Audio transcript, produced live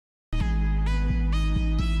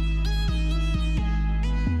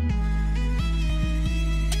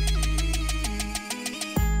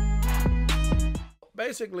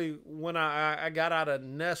basically when I got out of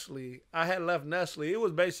Nestle, I had left Nestle. It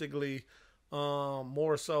was basically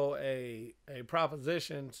more so a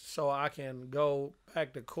proposition so I can go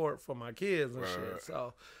back to court for my kids and shit.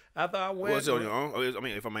 So after I went, was it on your own? I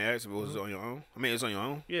mean, if I may ask, was it on your own? I mean, it's on your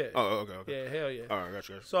own. Yeah. Oh, okay. Yeah, hell yeah. All right,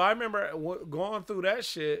 gotcha. So I remember going through that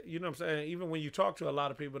shit. You know what I'm saying? Even when you talk to a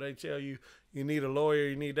lot of people, they tell you you need a lawyer,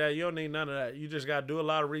 you need that. You don't need none of that. You just got to do a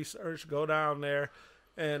lot of research, go down there,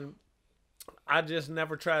 and I just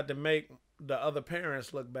never tried to make the other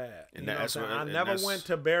parents look bad. And that's where, I never went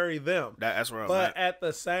to bury them. That's where I'm but at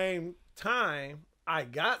the same time, I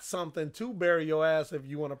got something to bury your ass if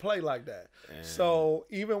you want to play like that. So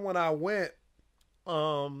even when I went,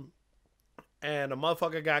 and the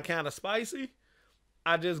motherfucker got kind of spicy,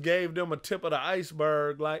 I just gave them a tip of the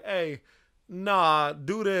iceberg, like, hey, nah,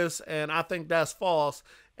 do this, and I think that's false.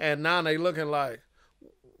 And now they looking like,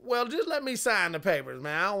 well, just let me sign the papers,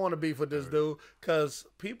 man. I don't want to beef with this dude, because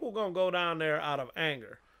people going to go down there out of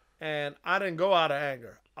anger. And I didn't go out of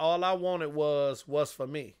anger. All I wanted was for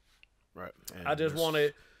me. Right. And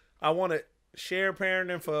I wanted shared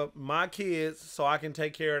parenting for my kids so I can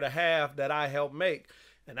take care of the half that I helped make.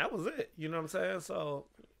 And that was it. You know what I'm saying? So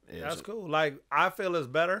that's cool. Like, I feel it's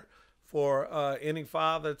better for any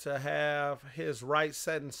father to have his rights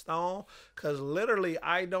set in stone, because literally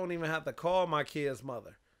I don't even have to call my kid's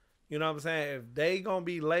mother. You know what I'm saying? If they gonna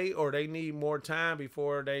be late or they need more time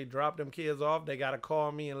before they drop them kids off, they gotta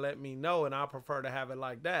call me and let me know, and I prefer to have it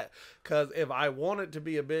like that. Because if I wanted to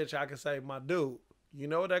be a bitch, I could say, my dude, you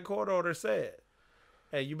know what that court order said?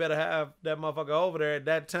 Hey, you better have that motherfucker over there at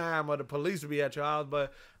that time, or the police will be at your house.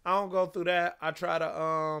 But I don't go through that. I try to,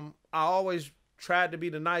 I always tried to be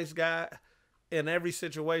the nice guy in every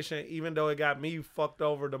situation, even though it got me fucked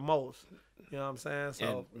over the most. You know what I'm saying?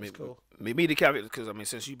 So it's cool. Me the caveat, because I mean,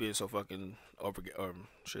 since you been so fucking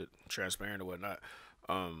transparent or whatnot,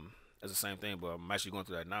 it's the same thing. But I'm actually going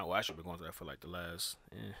through that now. Well, I should be going through that for like the last,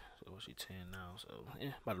 so what's she 10 now? So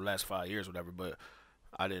about the last 5 years, or whatever. But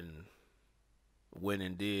I didn't went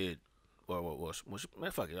and did. Well,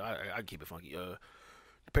 man, fuck it. I keep it funky. The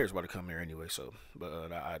parents about to come here anyway, so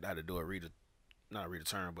but I had to do not a read a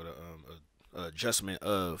term, but a adjustment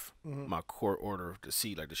of my court order to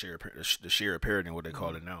see, like the share of parenting, what they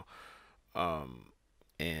call it now.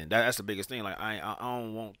 And that's the biggest thing. Like I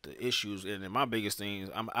don't want the issues. And then my biggest thing is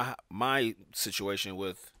my situation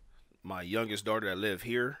with my youngest daughter that live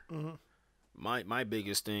here. My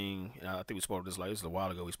biggest thing, and I think we spoke about this like this a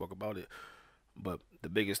while ago. We spoke about it, but the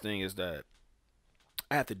biggest thing is that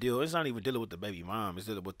I have to deal. It's not even dealing with the baby mom. It's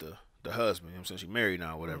dealing with the husband. You know what I'm saying? She married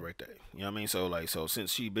now, whatever, right there. You know what I mean? So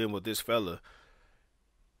since she been with this fella,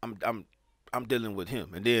 I'm dealing with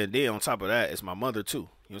him, and then on top of that, it's my mother too.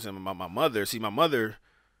 You know what I'm saying? My mother. See, my mother,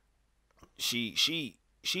 she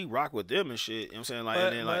rock with them and shit. You know what I'm saying? Like,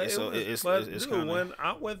 and then like, it's kind of. When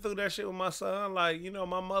I went through that shit with my son, like, you know,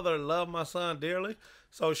 my mother loved my son dearly,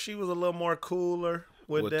 so she was a little more cooler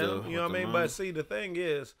with them. You know what I mean? Mom. But see, the thing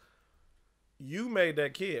is, you made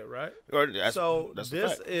that kid, right? That's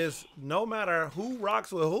this is, no matter who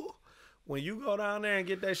rocks with who, when you go down there and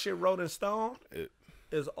get that shit wrote in stone,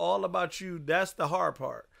 it's all about you. That's the hard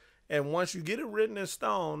part. And once you get it written in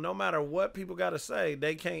stone, no matter what people got to say,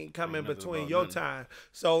 they can't come in between your time.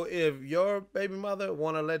 So if your baby mother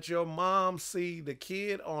want to let your mom see the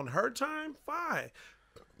kid on her time, fine.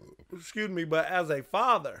 Excuse me, but as a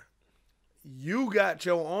father, you got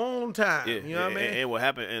your own time. Yeah, you know what I mean? And what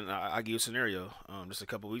happened, and I give you a scenario. Just a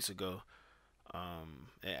couple weeks ago,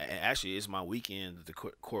 and actually it's my weekend, the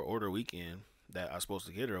court order weekend that I was supposed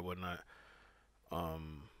to get her or whatnot.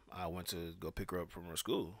 I went to go pick her up from her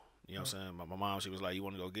school. You know what I'm saying? My mom, she was like, "You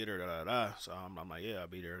want to go get her?" Da da da. So I'm like, "Yeah, I'll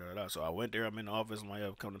be there." Da da da. So I went there. I'm in the office. I'm like,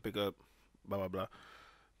 "Yeah, come to pick up." Blah blah blah.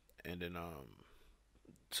 And then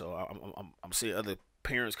so I'm seeing other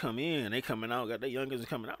parents come in, they coming out, got their youngest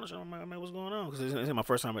coming out. I'm like, man, what's going on? Because it's my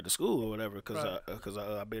first time at the school or whatever. Because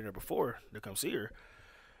I've been there before to come see her.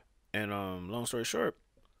 And long story short,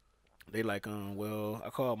 they like, well, I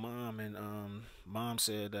called mom, and mom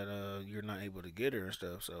said that you're not able to get her and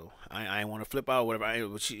stuff. So I ain't want to flip out or whatever.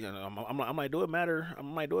 I'm like, do it matter?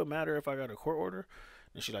 Do it matter if I got a court order?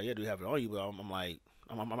 And she's like, yeah, do you have it on you? But I'm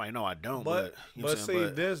like, no, I don't. But you know but see,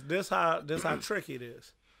 this how tricky it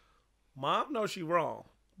is. Mom knows she wrong,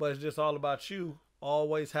 but it's just all about you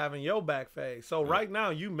always having your back phase. So right now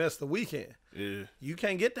you missed the weekend. Yeah. You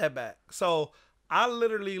can't get that back. So I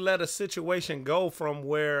literally let a situation go from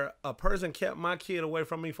where a person kept my kid away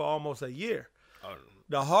from me for almost a year.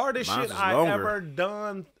 The hardest shit I ever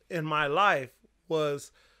done in my life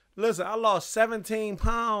was, listen, I lost 17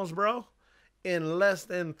 pounds, bro, in less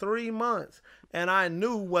than 3 months. And I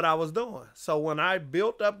knew what I was doing. So when I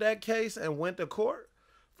built up that case and went to court,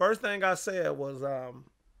 first thing I said was,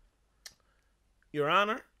 Your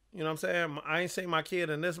Honor, you know what I'm saying? I ain't seen my kid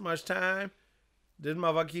in this much time. This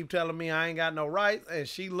motherfucker keep telling me I ain't got no rights. And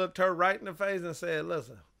she looked her right in the face and said,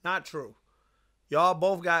 listen, not true. Y'all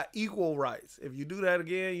both got equal rights. If you do that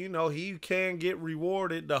again, you know, he can get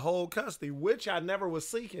rewarded the whole custody, which I never was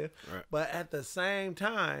seeking. Right. But at the same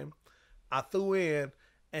time, I threw in,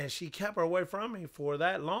 and she kept her away from me for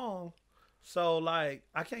that long. So, like,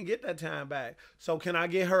 I can't get that time back. So, can I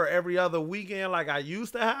get her every other weekend like I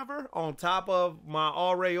used to have her on top of my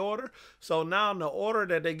already order? So, now the order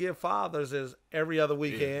that they give fathers is every other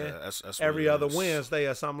weekend, that's every other Wednesday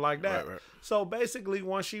or something like that. Right. So, basically,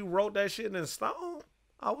 once she wrote that shit in stone,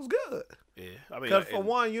 I was good. Yeah. I mean, Because for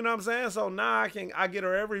one, you know what I'm saying? So, now I get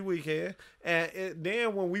her every weekend. And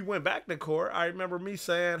then when we went back to court, I remember me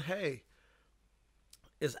saying, hey,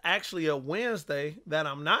 it's actually a Wednesday that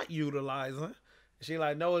I'm not utilizing. She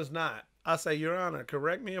like, no, it's not. I say, Your Honor,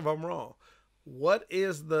 correct me if I'm wrong. What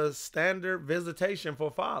is the standard visitation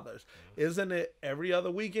for fathers? Isn't it every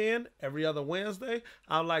other weekend, every other Wednesday?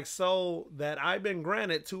 I'm like, so that I've been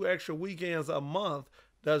granted 2 extra weekends a month,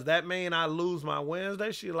 does that mean I lose my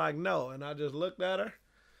Wednesday? She like, no. And I just looked at her,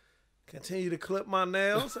 continue to clip my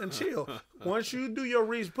nails and chill. Once you do your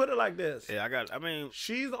research, put it like this. Yeah,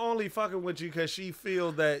 she's only fucking with you because she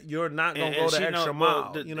feels that you're not going to go the extra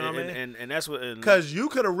mile. You know what I mean? And that's what... Because you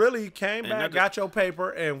could have really came back, got your paper,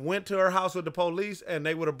 and went to her house with the police, and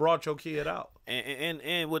they would have brought your kid out.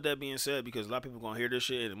 And with that being said, because a lot of people going to hear this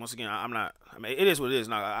shit, and once again, I'm not... I mean, it is what it is.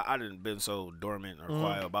 Now, I didn't been so dormant or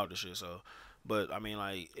quiet about this shit, so... But, I mean,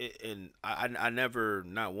 like... I never,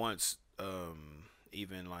 not once,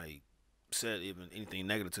 even, like... said even anything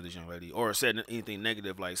negative to this young lady, or said anything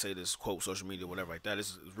negative, like say this quote social media, whatever like that.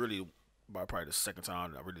 This is really probably the second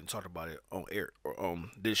time I really didn't talk about it on air or on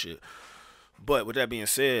this shit. But with that being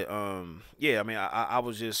said, yeah, I mean, I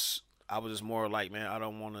was just more like, man, I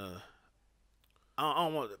don't want.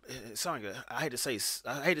 It sounds like I hate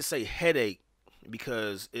to say headache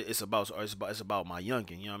because it's about my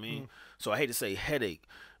youngin. You know what I mean? So I hate to say headache.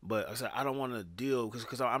 But I said I don't want to deal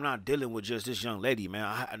because I'm not dealing with just this young lady, man.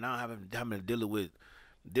 I now having to deal with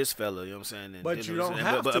this fella. You know what I'm saying? And, but you don't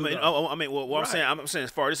have to. I mean, what right. I'm saying as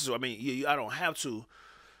far as this is, I mean, I don't have to.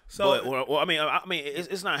 So, but, I mean,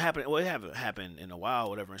 it's not happening. Well, it haven't happened in a while,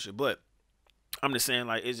 whatever and shit. But I'm just saying,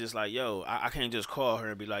 like, it's just like, yo, I can't just call her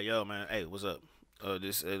and be like, yo, man, hey, what's up?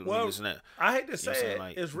 This and that. I hate to say it.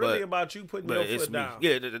 Like, it's really about you putting your foot down.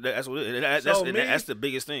 Yeah, that's what it is. That's the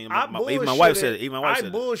biggest thing. Even my wife said it. I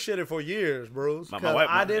bullshitted for years, Bruce. Because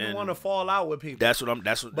I didn't want to fall out with people. That's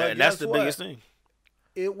the biggest thing.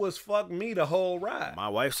 It was fuck me the whole ride. My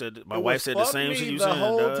wife said the same shit you said the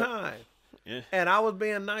whole time. Yeah. And I was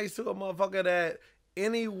being nice to a motherfucker that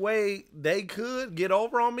any way they could get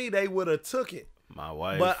over on me, they would have took it. My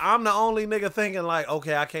wife, but I'm the only nigga thinking like,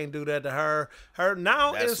 okay, I can't do that to her.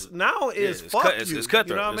 Now it's fuck you. It's cutthroat.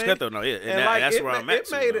 You know what it's I mean? cutthroat. No, yeah, and that's where I'm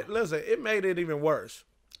at. It made it even worse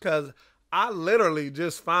because I literally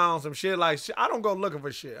just found some shit. Like I don't go looking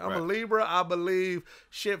for shit. I'm a Libra. I believe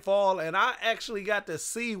shit fall, and I actually got to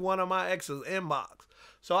see one of my ex's inbox.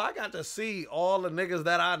 So I got to see all the niggas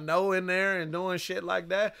that I know in there and doing shit like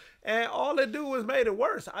that. And all it do was made it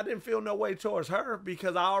worse. I didn't feel no way towards her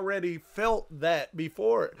because I already felt that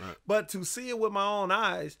before it. Right. But to see it with my own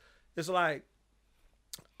eyes, it's like,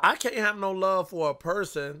 I can't have no love for a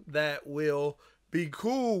person that will be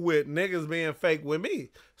cool with niggas being fake with me.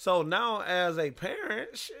 So now as a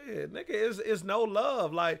parent, shit, nigga, it's no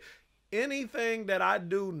love. Like anything that I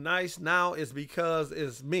do nice now is because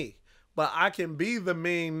it's me. But I can be the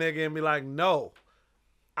mean nigga and be like, no,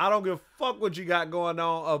 I don't give a fuck what you got going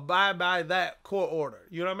on. Abide by that court order.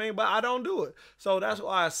 You know what I mean? But I don't do it. So that's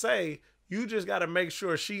why I say you just got to make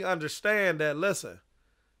sure she understand that, listen,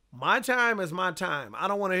 my time is my time. I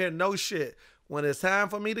don't want to hear no shit. When it's time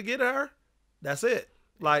for me to get her, that's it.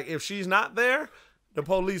 Like, if she's not there, the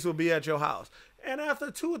police will be at your house. And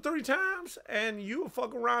after 2 or 3 times, and you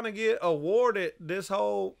fuck around and get awarded this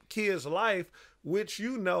whole kid's life, which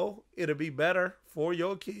you know it'll be better for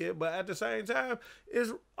your kid, but at the same time,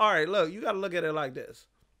 it's all right. Look, you got to look at it like this: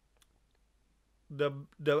 the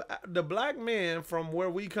black men from where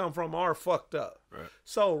we come from are fucked up. Right.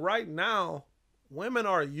 So right now, women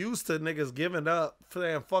are used to niggas giving up,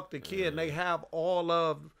 saying fuck the kid, and they have all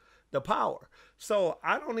of the power. So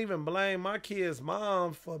I don't even blame my kids'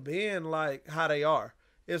 moms for being like how they are.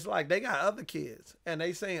 It's like they got other kids, and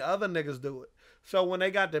they seen other niggas do it. So when they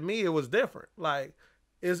got to me, it was different. Like,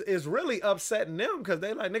 is really upsetting them because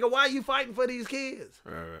they like, nigga, why you fighting for these kids?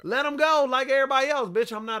 Right. Let them go like everybody else.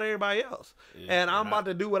 Bitch, I'm not everybody else. Yeah, and I'm about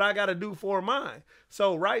to do what I got to do for mine.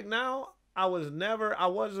 So right now, I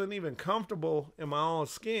wasn't even comfortable in my own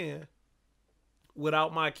skin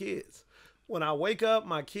without my kids. When I wake up,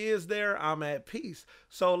 my kids there, I'm at peace.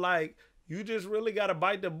 So like, you just really got to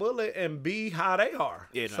bite the bullet and be how they are.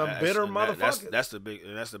 Yeah, no, some bitter motherfuckers. That's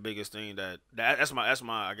the biggest thing that's my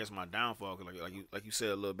I guess my downfall. Cause like you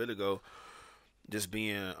said a little bit ago, just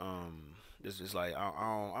being just like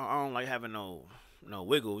I don't like having no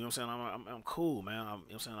wiggle. You know what I'm saying? I'm cool, man. You know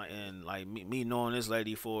what I'm saying? Like, and like me knowing this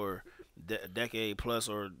lady for a decade plus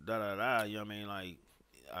or da da da. You know what I mean? Like,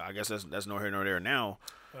 I guess that's nor here nor there now.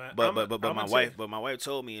 Right. But my wife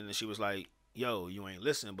told me, and then she was like, yo, you ain't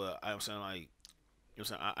listening, but I'm saying like, you know what I'm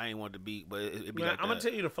saying, I ain't want to be, but it be man, like I'm gonna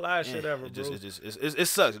tell you the fly shit ever, bro. It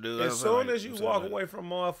sucks, dude. As soon as you walk away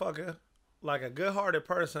from a motherfucker, like a good-hearted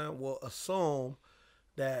person will assume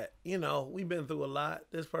that, you know, we've been through a lot.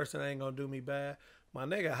 This person ain't gonna do me bad. My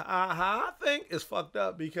nigga, how I think is fucked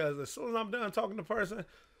up because as soon as I'm done talking to the person,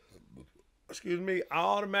 excuse me, I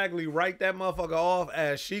automatically write that motherfucker off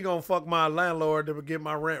as she gonna fuck my landlord to get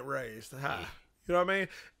my rent raised. Hi. You know what I mean?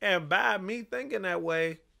 And by me thinking that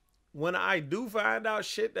way, when I do find out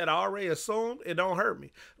shit that I already assumed, it don't hurt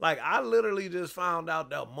me. Like, I literally just found out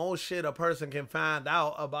the most shit a person can find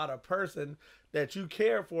out about a person that you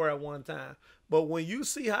cared for at one time. But when you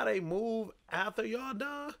see how they move after y'all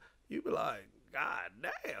done, you be like, God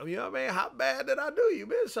damn, you know what I mean? How bad did I do you,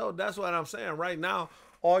 bitch? So that's what I'm saying. Right now,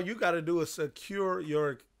 all you got to do is secure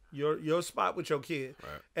your spot with your kid.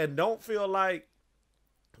 Right. And don't feel like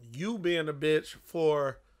you being a bitch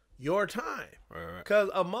for your time. Right. Cause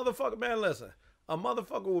a motherfucker, man, listen, a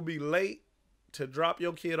motherfucker will be late to drop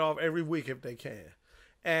your kid off every week if they can.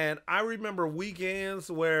 And I remember weekends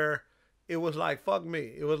where it was like, fuck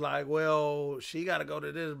me. It was like, well, she got to go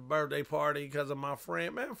to this birthday party because of my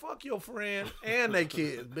friend. Man, fuck your friend and they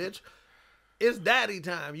kids, bitch. It's daddy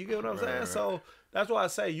time. You get what I'm saying? Right. So that's why I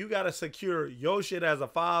say you got to secure your shit as a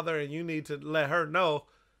father, and you need to let her know,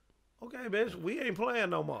 okay, bitch, we ain't playing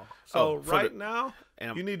no more. So now,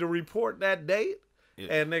 you need to report that date,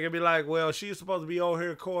 and they can be like, well, she's supposed to be over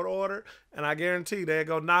here court ordered, and I guarantee they'll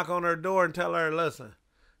go knock on her door and tell her, listen,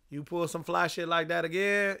 you pull some fly shit like that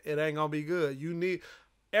again, it ain't going to be good. You need,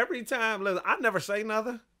 every time, listen, I never say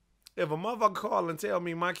nothing. If a motherfucker call and tell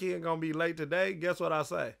me my kid going to be late today, guess what I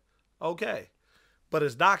say? Okay. But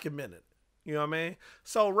it's documented. You know what I mean?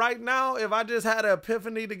 So right now, if I just had an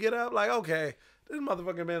epiphany to get up, like, okay, this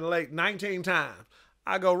motherfucker been late 19 times.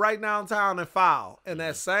 I go right downtown and file. And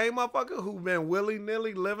that same motherfucker who been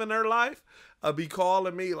willy-nilly living their life be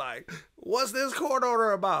calling me like, what's this court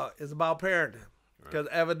order about? It's about parenting. Because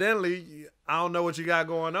evidently, I don't know what you got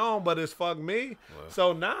going on, but it's fuck me. Well.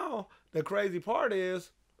 So now, the crazy part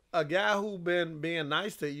is, a guy who been being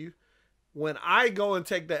nice to you, when I go and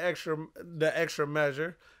take the extra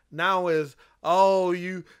measure, now is, oh,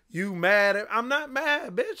 you mad? I'm not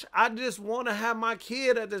mad, bitch. I just want to have my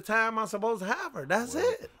kid at the time I'm supposed to have her. That's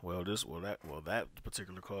it. That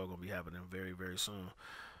particular call gonna be happening very, very soon.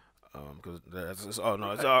 Because it's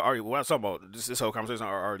already. What I'm talking about, this whole conversation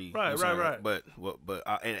already. Right. But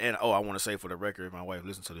I want to say for the record, if my wife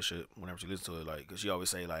listens to the shit, whenever she listens to it, like, cause she always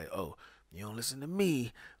say like, oh, you don't listen to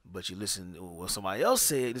me, but you listen to what somebody else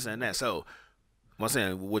said, this and that. So, I'm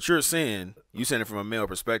saying, what you're saying, you saying it from a male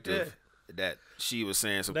perspective, that she was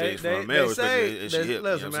saying some things from a male perspective.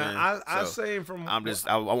 Listen, man, I say from. I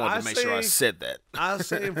wanted to make sure I said that. I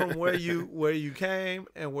say from where you came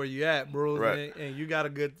and where you at, bro, right. and you got a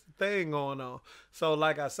good thing going on. So,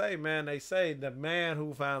 like I say, man, they say the man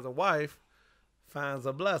who finds a wife finds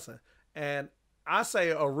a blessing, and I say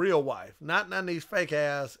a real wife, not none of these fake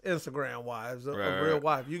ass Instagram wives. A real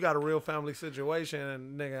wife. You got a real family situation,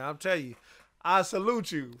 and nigga, I'm telling you, I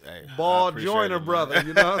salute you, hey, ball joiner brother.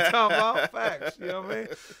 You know what I'm talking about? Facts. You know what I mean?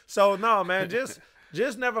 So no, man, just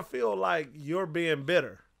never feel like you're being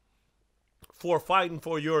bitter for fighting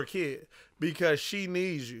for your kid because she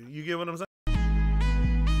needs you. You get what I'm saying?